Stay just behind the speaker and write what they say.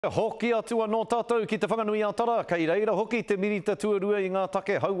Hoki atua no tātou ki te whanganui a tara, kei reira hoki te minita tuarua i ngā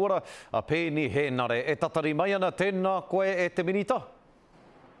take hauora a Peeni Henare. E tatari mai ana tēnā koe e te minita?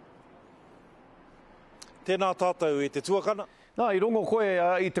 Tēnā tātou e te tuakana. I rongo koe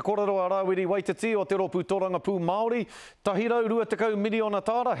i te korero a Rawiri Waititi o te ropu toranga pū Māori. Tahirau 20 miliona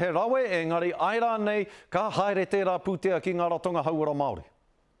tāra, he rawe, engari aira nei ka haere tērā pūtea ki ngā ratonga hauora Māori.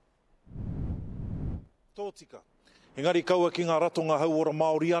 Tōtika. Engari kaua ki ngā ratonga hauora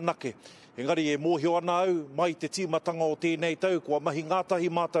Māori anake. Engari e mōhio ana au mai te tīmatanga o tēnei tau, kua mahi ngātahi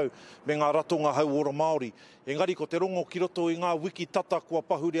mātou me ngā ratonga hauora Māori. Engari ko te rongo ki roto i ngā wiki tata kua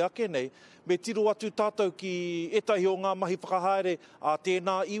pahure ake nei, me tiro atu tātou ki etahi o ngā mahi whakahaere a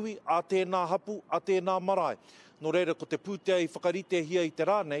tēnā iwi, a tēnā hapu, a tēnā marae. No reira, ko te pūtea i whakarite hia i te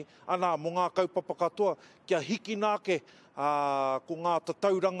rānei, ana mo ngā kaupapa katoa, kia hiki nāke ko ngā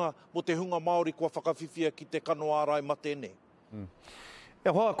tatauranga mo te hunga Māori kua whakawhiwhia ki te kanoa ārai ma tēnei. E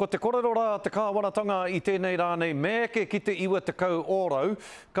hoa, ko te korero rā te kāwanatanga i tēnei rānei mēke ki te iwa te kau ōrau,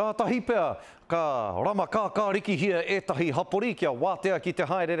 ka tahipea, ka rama kākāriki hia etahi hapori kia wātea ki te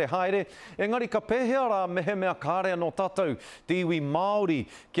haere. Engari ka pēhea rā mehe mea kārea no tātou te iwi Māori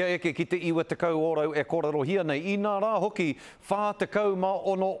kia eke ki te iwa te kau ōrau e korero hia nei. I nā rā hoki, whā te kau ma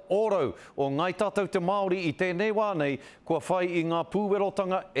ono ōrau o ngai tātou te Māori i tēnei wā nei kua whai i ngā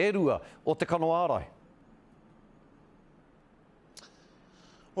pūwerotanga erua o te kanoa ārai.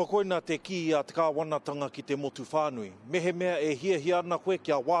 Wa koina te ki a te kāwanatanga ki te motu whānui. Mehe mea e hia ana koe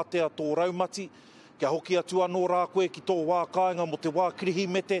kia wātea tō raumati, kia hoki atu anō rā koe ki tō wā kāinga mo te wā kirihi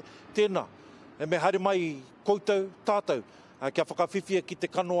mete tēnā. E me haere mai koutou, tātou, kia whakawhiwhia ki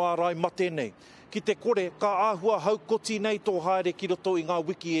te kanoa ārai ma tēnei. Ki te kore, ka āhua haukoti nei tō haere ki roto i ngā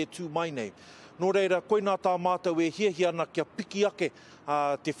wiki e tū mai nei. Nō reira, koina tā mātou e hia ana kia piki ake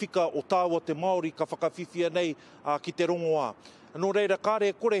te whika o tāua te Māori ka whakawhiwhia nei ki te rongoā. Nō reira,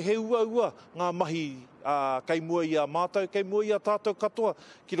 kāre kore he ua ngā mahi kei mua i a mātou, kei mua i a tātou katoa,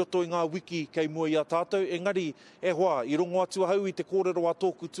 ki roto i ngā wiki kei mua i a tātou. Engari, e hoa, i rongo atua hau i te kōrero a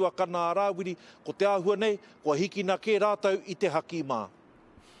tōku tuakana a Rawiri, ko te āhua nei, kua hikina kē rātou i te haki mā.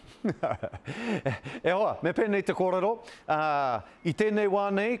 E hoa, me pēnei te kōrero, i tēnei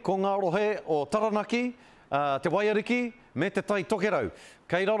wā nei, ko ngā rohe o Taranaki, te Waiariki, me te tai tokerau.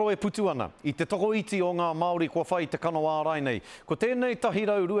 Kei raro e putu ana, i te toko iti o ngā Māori kua whai te kanoa ārai nei. Ko tēnei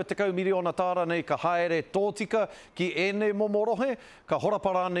tahirau 20 miliona tāra nei ka haere tōtika ki ēnei momo rohe, ka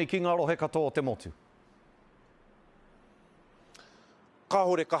horapara nei ki ngā rohe katoa te motu. Ka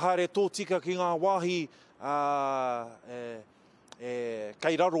hore, ka haere tōtika ki ngā wāhi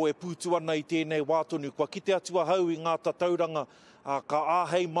kei raro e putu ana i tēnei wātonu. Kua kite atua hau i ngā tatauranga ka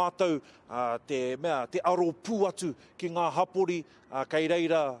āhei mātou te aro pū atu ki ngā hapori, kei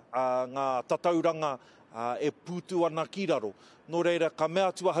reira ngā tatauranga e pūtu ana ki raro. Nō reira, ka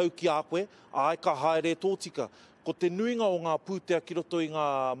mea atua hau ki a koe, ai ka haere tōtika. Ko te nuinga o ngā pūtea ki roto i ngā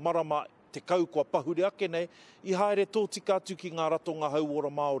marama te kau kua pahure ake nei, i haere tōtika atu ki ngā ratonga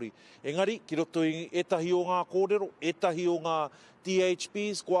hauora Māori. Engari, ki roto i etahi o ngā kōrero, etahi o ngā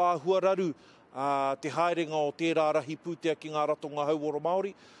DHPs, kua āhua raru, te haerenga o tērā rahi pūtea ki ngā ratonga hauora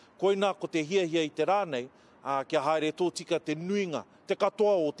Māori. Koina, ko te hia i te rānei, kia haere tōtika te nuinga, te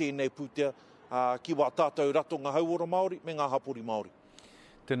katoa o tēnei pūtea ki wā tātou ratonga hauora Māori me ngā hapori Māori.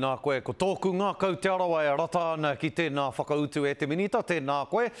 Tēnā koe, ko tōku ngā kau te arawa e rata ana ki tēnā whakautu e te minita, tēnā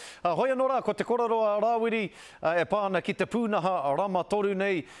koe. Hoi anō rā, ko te korero a Rawiri e pāna ki te pūnaha rama toru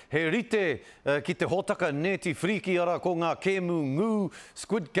nei, he rite ki te hotaka neti friki ara ko ngā kēmu ngū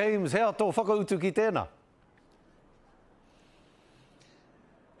Squid Games, hea tō whakautu ki tēnā?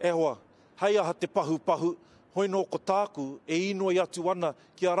 E hoa, hei aha te pahu, hoi nō ko tāku e inoi atu ana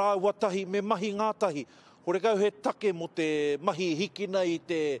ki a rāua tahi me mahi ngātahi. Hore kau he take mo te mahi hikina i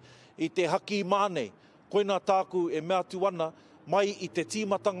te haki mānei. Koina tāku e mea atu ana mai i te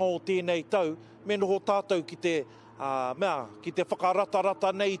tīmatanga o tēnei tau, me noho tātou ki te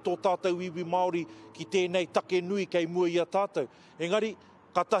whakarata nei tō tātou iwi Māori ki tēnei take nui kei mua i a tātou. Engari,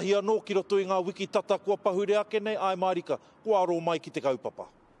 ka tahi anō ki roto i ngā wiki tata kua pahure ake nei, ai Marika, kua aro mai ki te kaupapa.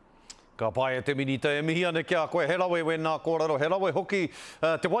 Ka pai e te minita e mihi ane kia koe, he rawe we nā kōrero, he rawe hoki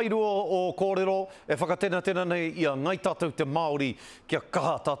te wairua o kōrero e whakatena nei i a ngai tātou te Māori kia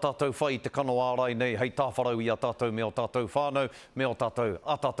kaha tā tātou whai te kanoa ārai nei, hei tāwharau i a tātou me o tātou whānau, me o tātou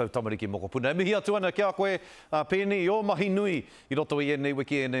a tātou tamariki mokopuna. E mihi atu ana kia koe, Peeni, o mahi nui i roto i enei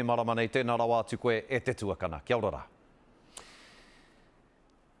wiki enei marama nei, tēnā rawa atu koe e te tuakana. Kia ora rā.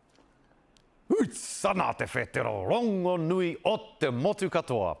 Sana te whetero, rongo nui o te motu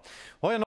katoa.